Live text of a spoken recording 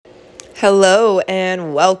Hello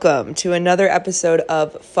and welcome to another episode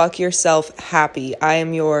of Fuck Yourself Happy. I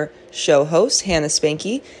am your show host, Hannah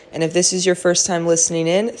Spanky, and if this is your first time listening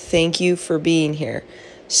in, thank you for being here.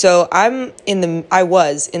 So I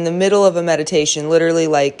was in the middle of a meditation, literally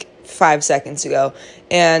like 5 seconds ago,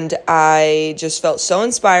 and I just felt so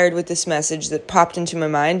inspired with this message that popped into my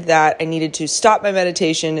mind that I needed to stop my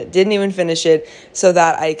meditation, didn't even finish it, so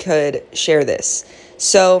that I could share this.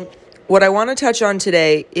 So what I want to touch on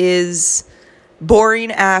today is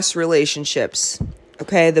boring ass relationships.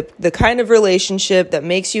 Okay, the kind of relationship that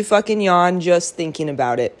makes you fucking yawn just thinking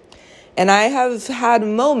about it. And I have had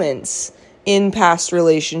moments in past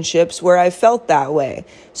relationships where I felt that way.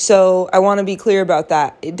 So I want to be clear about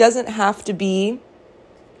that. It doesn't have to be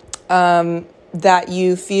that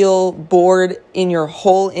you feel bored in your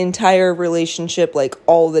whole entire relationship, like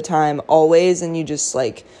all the time, always, and you're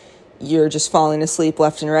just falling asleep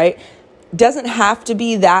left and right. Doesn't have to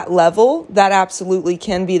be that level. That absolutely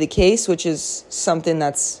can be the case, which is something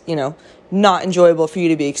that's, not enjoyable for you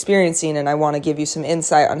to be experiencing. And I want to give you some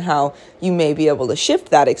insight on how you may be able to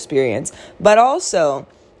shift that experience. But also,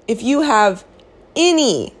 if you have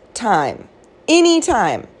any time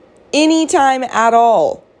at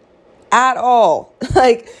all,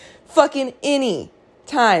 like fucking any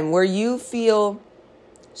time where you feel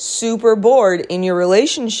super bored in your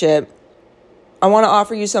relationship, I want to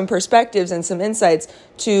offer you some perspectives and some insights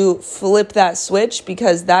to flip that switch,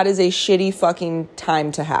 because that is a shitty fucking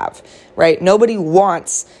time to have, right? Nobody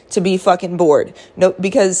wants to be fucking bored. No,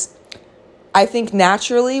 because I think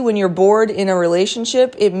naturally when you're bored in a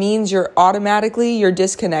relationship, it means you're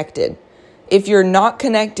disconnected. If you're not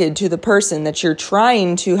connected to the person that you're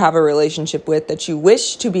trying to have a relationship with, that you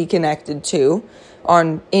wish to be connected to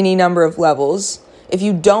on any number of levels, if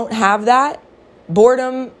you don't have that,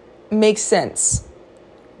 boredom makes sense,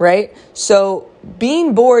 right? So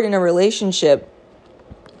being bored in a relationship,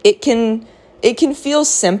 it can feel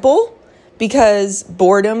simple, because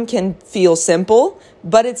boredom can feel simple,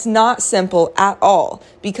 but it's not simple at all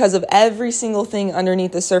because of every single thing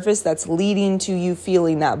underneath the surface that's leading to you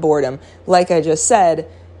feeling that boredom. Like I just said,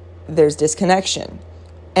 there's disconnection.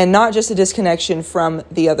 And not just a disconnection from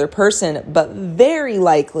the other person, but very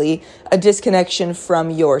likely a disconnection from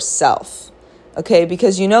yourself. Okay,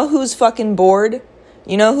 because you know who's fucking bored?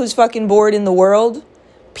 You know who's fucking bored in the world?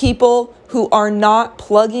 People who are not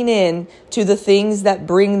plugging in to the things that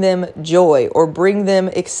bring them joy, or bring them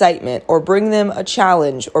excitement, or bring them a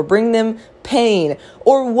challenge, or bring them pain,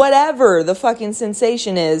 or whatever the fucking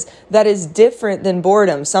sensation is that is different than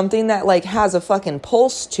boredom, something that like has a fucking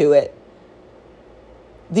pulse to it.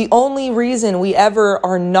 The only reason we ever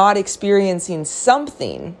are not experiencing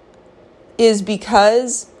something is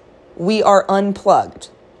because we are unplugged.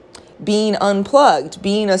 Being unplugged,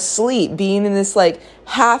 being asleep, being in this like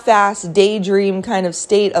half-ass daydream kind of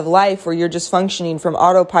state of life where you're just functioning from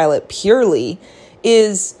autopilot purely,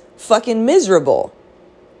 is fucking miserable.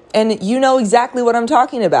 And you know exactly what I'm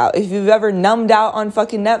talking about. If you've ever numbed out on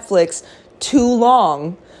fucking Netflix too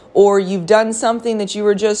long, or you've done something that you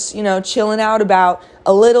were just, chilling out about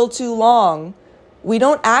a little too long, we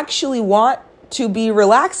don't actually want to be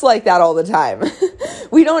relaxed like that all the time.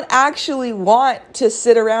 We don't actually want to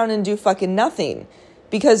sit around and do fucking nothing,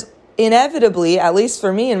 because inevitably, at least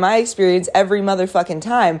for me in my experience, every motherfucking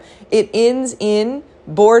time, it ends in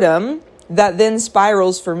boredom that then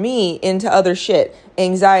spirals for me into other shit,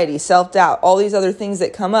 anxiety, self-doubt, all these other things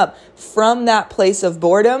that come up from that place of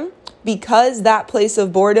boredom, because that place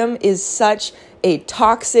of boredom is such a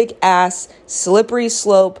toxic ass, slippery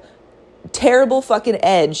slope, terrible fucking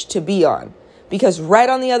edge to be on. Because right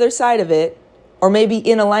on the other side of it, or maybe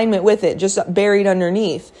in alignment with it, just buried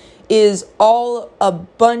underneath, is all a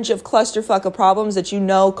bunch of clusterfuck of problems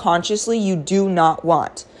that consciously you do not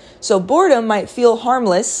want. So boredom might feel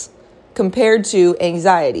harmless compared to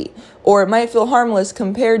anxiety, or it might feel harmless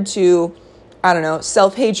compared to,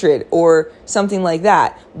 self-hatred or something like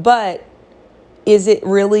that. But is it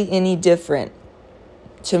really any different?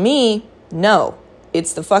 To me, no.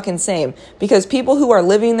 It's the fucking same. Because people who are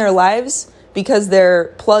living their lives because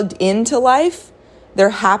they're plugged into life, they're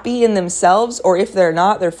happy in themselves, or if they're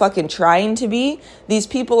not, they're fucking trying to be. These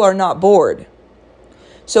people are not bored.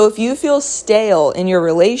 So if you feel stale in your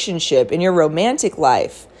relationship, in your romantic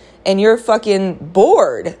life, and you're fucking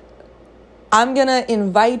bored, I'm going to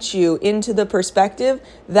invite you into the perspective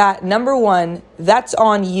that, number one, that's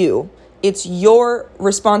on you. It's your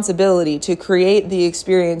responsibility to create the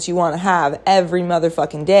experience you want to have every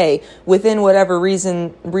motherfucking day within whatever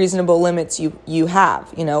reasonable limits you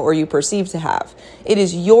have, or you perceive to have. It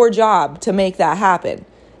is your job to make that happen.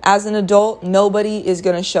 As an adult, nobody is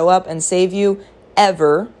going to show up and save you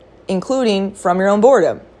ever including from your own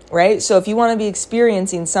boredom, right? So if you want to be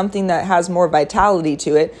experiencing something that has more vitality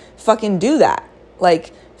to it, fucking do that.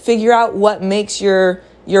 Like, figure out what makes your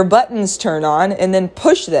buttons turn on and then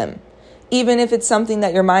push them, even if it's something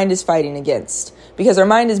that your mind is fighting against. Because our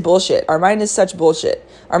mind is bullshit. Our mind is such bullshit.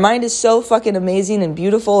 Our mind is so fucking amazing and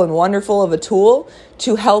beautiful and wonderful of a tool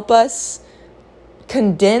to help us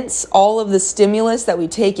condense all of the stimulus that we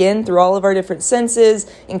take in through all of our different senses,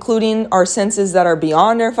 including our senses that are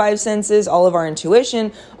beyond our five senses, all of our intuition,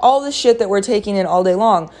 all the shit that we're taking in all day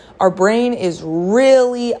long. Our brain is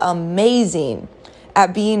really amazing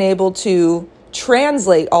at being able to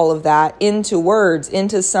translate all of that into words,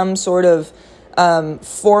 into some sort of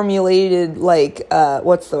formulated, like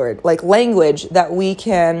language that we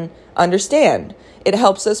can understand. It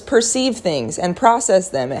helps us perceive things and process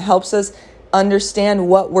them. It helps us understand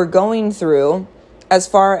what we're going through as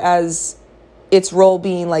far as its role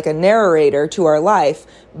being like a narrator to our life.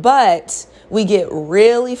 But we get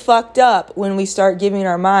really fucked up when we start giving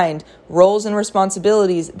our mind roles and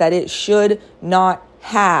responsibilities that it should not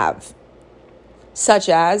have, such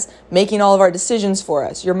as making all of our decisions for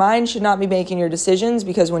us. Your mind should not be making your decisions,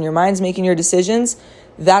 because when your mind's making your decisions,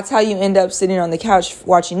 that's how you end up sitting on the couch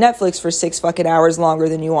watching Netflix for 6 fucking hours longer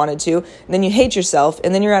than you wanted to. And then you hate yourself,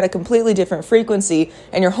 and then you're at a completely different frequency,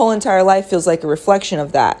 and your whole entire life feels like a reflection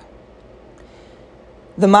of that.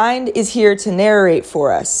 The mind is here to narrate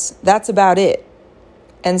for us. That's about it.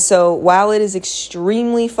 And so while it is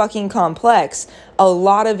extremely fucking complex, a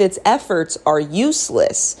lot of its efforts are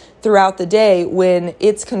useless throughout the day when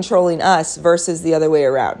it's controlling us versus the other way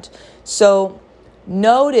around. So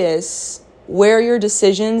notice where your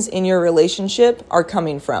decisions in your relationship are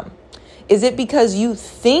coming from. Is it because you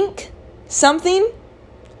think something?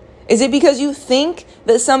 Is it because you think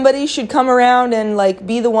that somebody should come around and like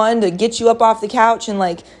be the one to get you up off the couch and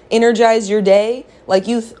like energize your day? Like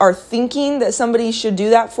you are thinking that somebody should do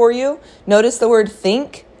that for you? Notice the word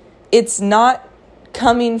think. It's not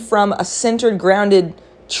coming from a centered, grounded,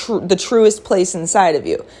 the truest place inside of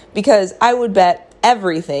you. Because I would bet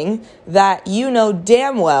everything that you know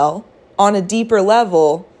damn well on a deeper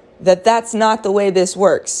level that that's not the way this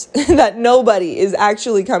works, that nobody is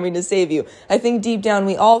actually coming to save you. I think deep down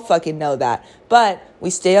we all fucking know that, but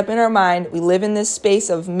we stay up in our mind, we live in this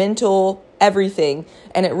space of mental everything,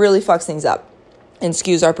 and it really fucks things up and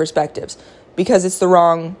skews our perspectives because it's the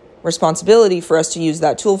wrong responsibility for us to use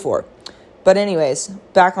that tool for. But anyways,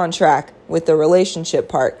 back on track with the relationship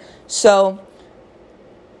part. So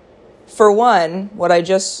for one, what I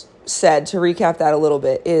just said, to recap that a little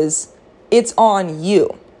bit, is it's on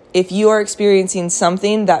you. If you are experiencing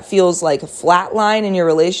something that feels like a flat line in your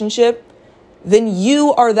relationship, then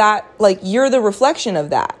you are that, like, you're the reflection of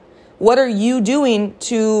that. What are you doing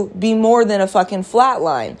to be more than a fucking flat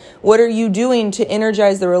line? What are you doing to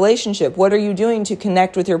energize the relationship? What are you doing to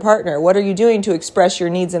connect with your partner? What are you doing to express your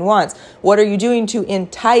needs and wants? What are you doing to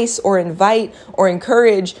entice or invite or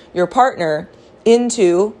encourage your partner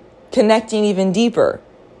into connecting even deeper,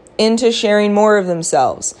 into sharing more of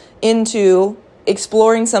themselves, into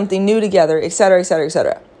exploring something new together, etc., etc.,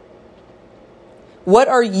 etc. What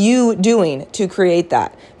are you doing to create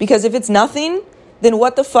that? Because if it's nothing, then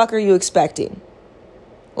what the fuck are you expecting?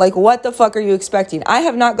 Like, what the fuck are you expecting? I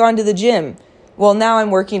have not gone to the gym. Well, now I'm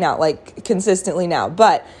working out, like, consistently now.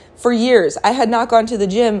 But for years, I had not gone to the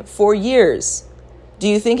gym for years. Do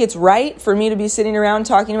you think it's right for me to be sitting around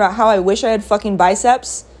talking about how I wish I had fucking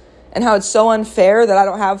biceps? And how it's so unfair that I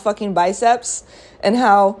don't have fucking biceps? And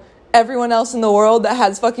how everyone else in the world that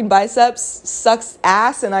has fucking biceps sucks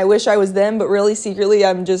ass and I wish I was them, but really secretly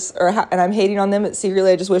I'm hating on them, but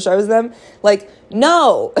secretly I just wish I was them? Like,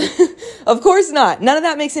 no, of course not. None of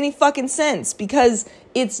that makes any fucking sense, because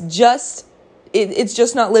it's just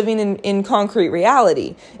not living in concrete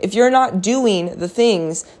reality. If you're not doing the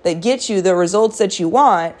things that get you the results that you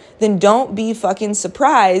want, then don't be fucking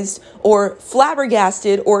surprised or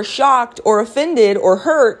flabbergasted or shocked or offended or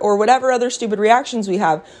hurt or whatever other stupid reactions we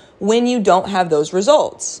have when you don't have those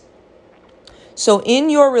results. So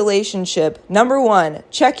in your relationship, number one,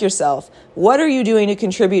 check yourself. What are you doing to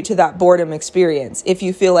contribute to that boredom experience? If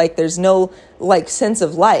you feel like there's no sense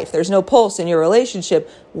of life, there's no pulse in your relationship,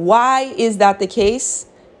 why is that the case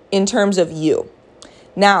in terms of you?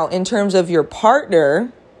 Now, in terms of your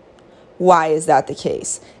partner, why is that the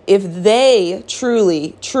case? If they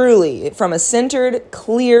truly, from a centered,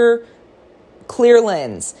 clear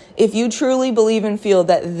lens, if you truly believe and feel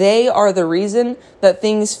that they are the reason that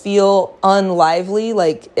things feel unlively,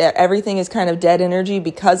 like everything is kind of dead energy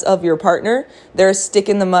because of your partner, they're a stick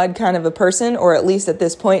in the mud kind of a person, or at least at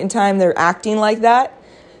this point in time, they're acting like that,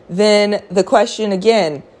 then the question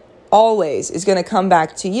again, always is going to come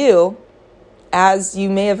back to you. As you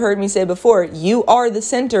may have heard me say before, you are the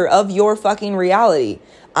center of your fucking reality.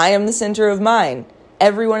 I am the center of mine.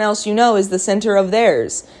 Everyone else you know is the center of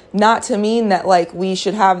theirs. Not to mean that like we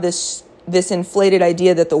should have this inflated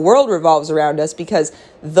idea that the world revolves around us, because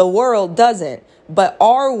the world doesn't, but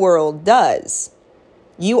our world does.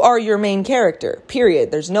 You are your main character,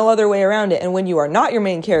 period. There's no other way around it. And when you are not your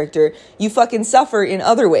main character, you fucking suffer in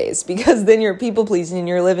other ways, because then you're people pleasing and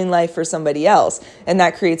you're living life for somebody else. And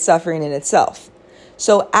that creates suffering in itself.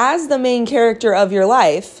 So as the main character of your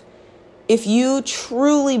life, if you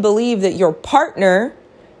truly believe that your partner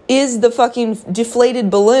is the fucking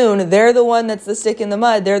deflated balloon, they're the one that's the stick in the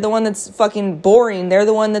mud, they're the one that's fucking boring, they're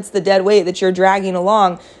the one that's the dead weight that you're dragging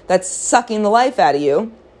along, that's sucking the life out of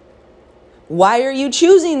you, why are you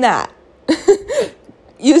choosing that?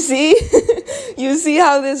 You see? You see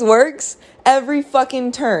how this works? Every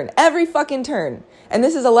fucking turn. And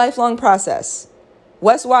this is a lifelong process.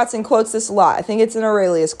 Wes Watson quotes this a lot. I think it's an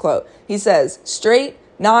Aurelius quote. He says, straight,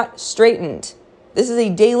 not straightened. This is a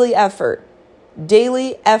daily effort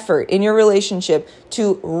in your relationship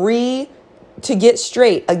to get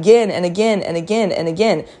straight again and again and again and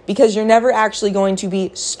again, because you're never actually going to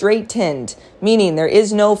be straightened, meaning there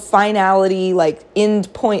is no finality, like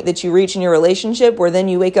end point that you reach in your relationship where then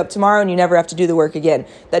you wake up tomorrow and you never have to do the work again.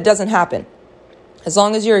 That doesn't happen. As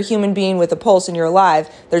long as you're a human being with a pulse and you're alive,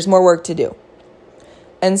 there's more work to do.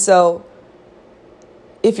 And so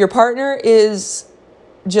if your partner is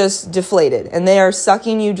just deflated and they are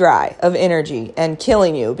sucking you dry of energy and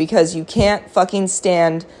killing you because you can't fucking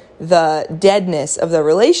stand the deadness of the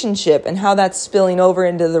relationship and how that's spilling over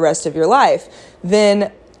into the rest of your life,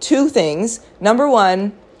 then two things. Number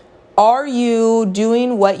one, are you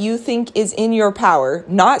doing what you think is in your power,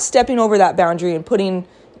 not stepping over that boundary and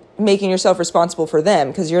making yourself responsible for them,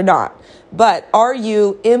 because you're not, but are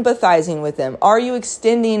you empathizing with them? Are you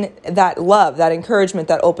extending that love, that encouragement,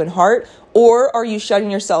 that open heart, or are you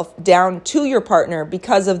shutting yourself down to your partner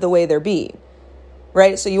because of the way they're being?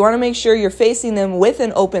 Right? So you want to make sure you're facing them with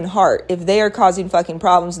an open heart if they are causing fucking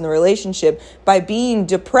problems in the relationship by being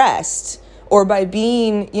depressed or by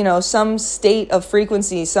being, some state of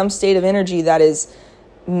frequency, some state of energy that is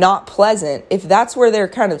not pleasant. If that's where they're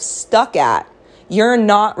kind of stuck at, you're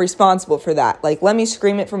not responsible for that. Like, let me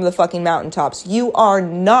scream it from the fucking mountaintops. You are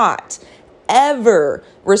not ever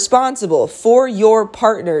responsible for your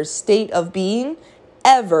partner's state of being,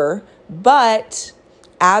 ever, but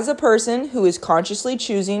as a person who is consciously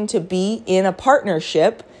choosing to be in a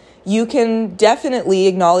partnership, you can definitely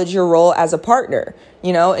acknowledge your role as a partner,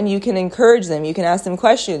 and you can encourage them. You can ask them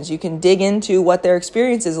questions. You can dig into what their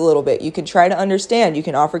experience is a little bit. You can try to understand. You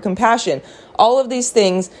can offer compassion. All of these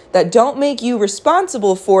things that don't make you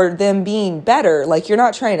responsible for them being better. Like, you're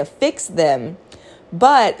not trying to fix them,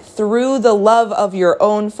 but through the love of your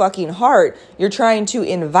own fucking heart, you're trying to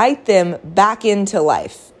invite them back into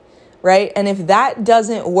life. Right? And if that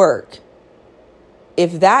doesn't work,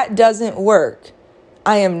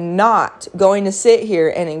 I am not going to sit here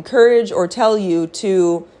and encourage or tell you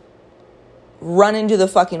to run into the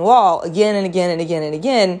fucking wall again and again and again and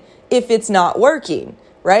again if it's not working,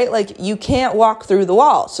 right? Like, you can't walk through the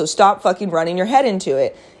wall, so stop fucking running your head into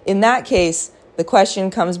it. In that case, the question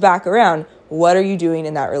comes back around, what are you doing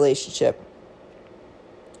in that relationship?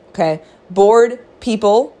 Okay? Bored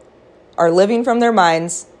people are living from their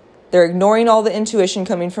minds. They're ignoring all the intuition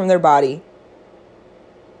coming from their body.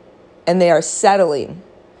 And they are settling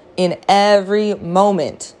in every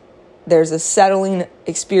moment. There's a settling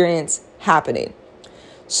experience happening.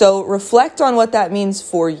 So reflect on what that means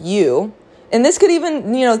for you. And this could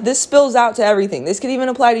even, this spills out to everything. This could even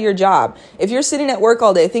apply to your job. If you're sitting at work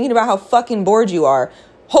all day thinking about how fucking bored you are,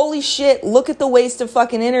 holy shit, look at the waste of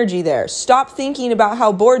fucking energy there. Stop thinking about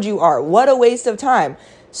how bored you are. What a waste of time.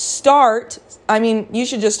 You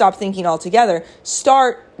should just stop thinking altogether.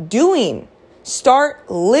 Start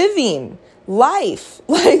living life.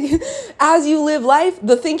 Like, as you live life,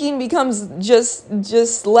 the thinking becomes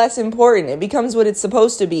just less important. It becomes what it's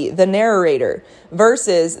supposed to be, the narrator,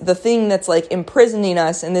 versus the thing that's like imprisoning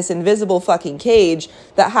us in this invisible fucking cage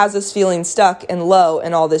that has us feeling stuck and low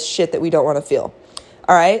and all this shit that we don't want to feel.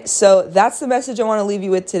 All right, so that's the message I want to leave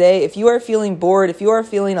you with today. If you are feeling bored, if you are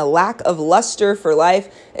feeling a lack of luster for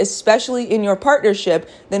life, especially in your partnership,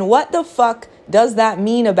 then what the fuck does that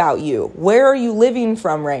mean about you? Where are you living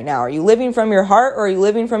from right now? Are you living from your heart or are you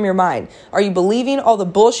living from your mind? Are you believing all the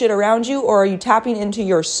bullshit around you, or are you tapping into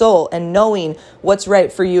your soul and knowing what's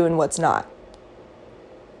right for you and what's not?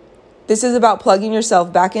 This is about plugging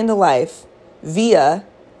yourself back into life via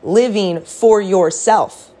living for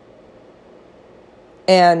yourself.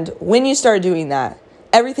 And when you start doing that,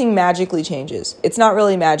 everything magically changes. It's not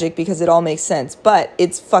really magic because it all makes sense, but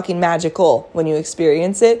it's fucking magical when you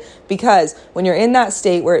experience it, because when you're in that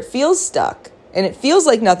state where it feels stuck and it feels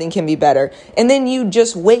like nothing can be better, and then you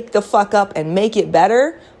just wake the fuck up and make it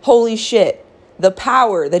better, holy shit, the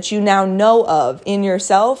power that you now know of in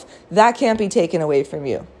yourself, that can't be taken away from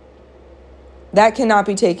you. That cannot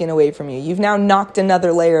be taken away from you. You've now knocked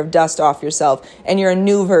another layer of dust off yourself and you're a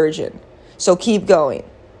new version. So keep going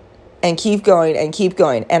and keep going and keep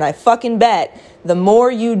going. And I fucking bet the more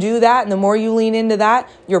you do that and the more you lean into that,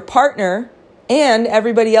 your partner and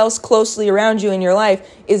everybody else closely around you in your life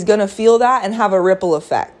is going to feel that and have a ripple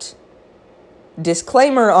effect.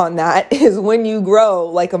 Disclaimer on that is when you grow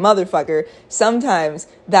like a motherfucker, sometimes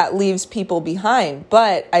that leaves people behind.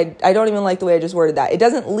 But I don't even like the way I just worded that. It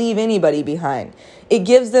doesn't leave anybody behind. It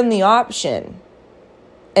gives them the option.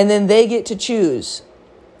 And then they get to choose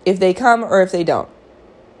if they come or if they don't.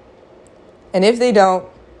 And if they don't,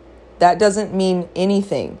 that doesn't mean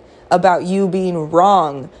anything about you being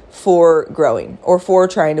wrong for growing or for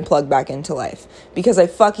trying to plug back into life. Because I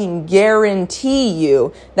fucking guarantee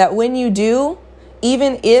you that when you do,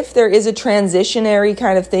 even if there is a transitionary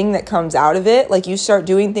kind of thing that comes out of it, like you start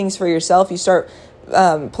doing things for yourself, you start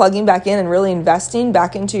plugging back in and really investing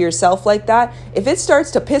back into yourself like that, if it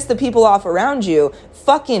starts to piss the people off around you,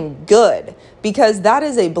 fucking good. Because that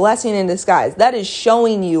is a blessing in disguise. That is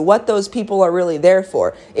showing you what those people are really there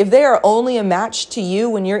for. If they are only a match to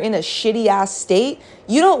you when you're in a shitty ass state,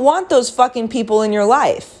 you don't want those fucking people in your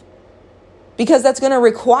life. Because that's going to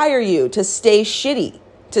require you to stay shitty,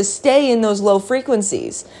 to stay in those low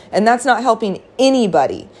frequencies. And that's not helping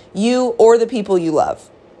anybody, you or the people you love.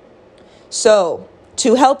 So,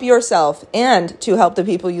 to help yourself and to help the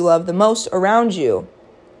people you love the most around you,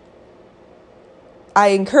 I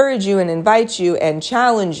encourage you and invite you and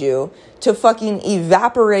challenge you to fucking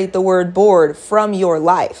evaporate the word bored from your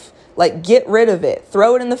life. Like, get rid of it.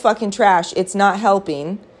 Throw it in the fucking trash. It's not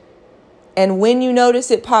helping. And when you notice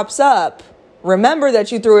it pops up, remember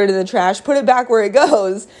that you threw it in the trash, put it back where it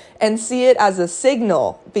goes, and see it as a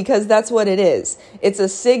signal, because that's what it is. It's a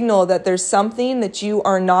signal that there's something that you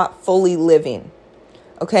are not fully living.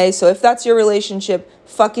 Okay, so if that's your relationship,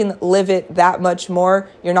 fucking live it that much more.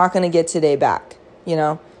 You're not going to get today back, you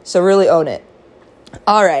know? So really own it.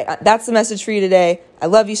 All right, that's the message for you today. I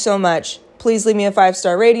love you so much. Please leave me a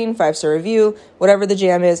 5-star rating, 5-star review, whatever the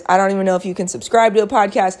jam is. I don't even know if you can subscribe to a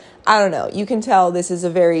podcast. I don't know. You can tell this is a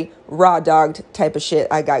very raw dogged type of shit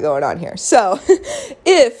I got going on here. So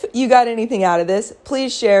if you got anything out of this,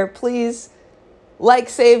 please share, please like,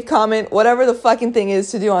 save, comment, whatever the fucking thing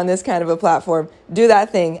is to do on this kind of a platform. Do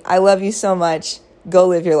that thing. I love you so much. Go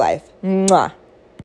live your life. Mwah.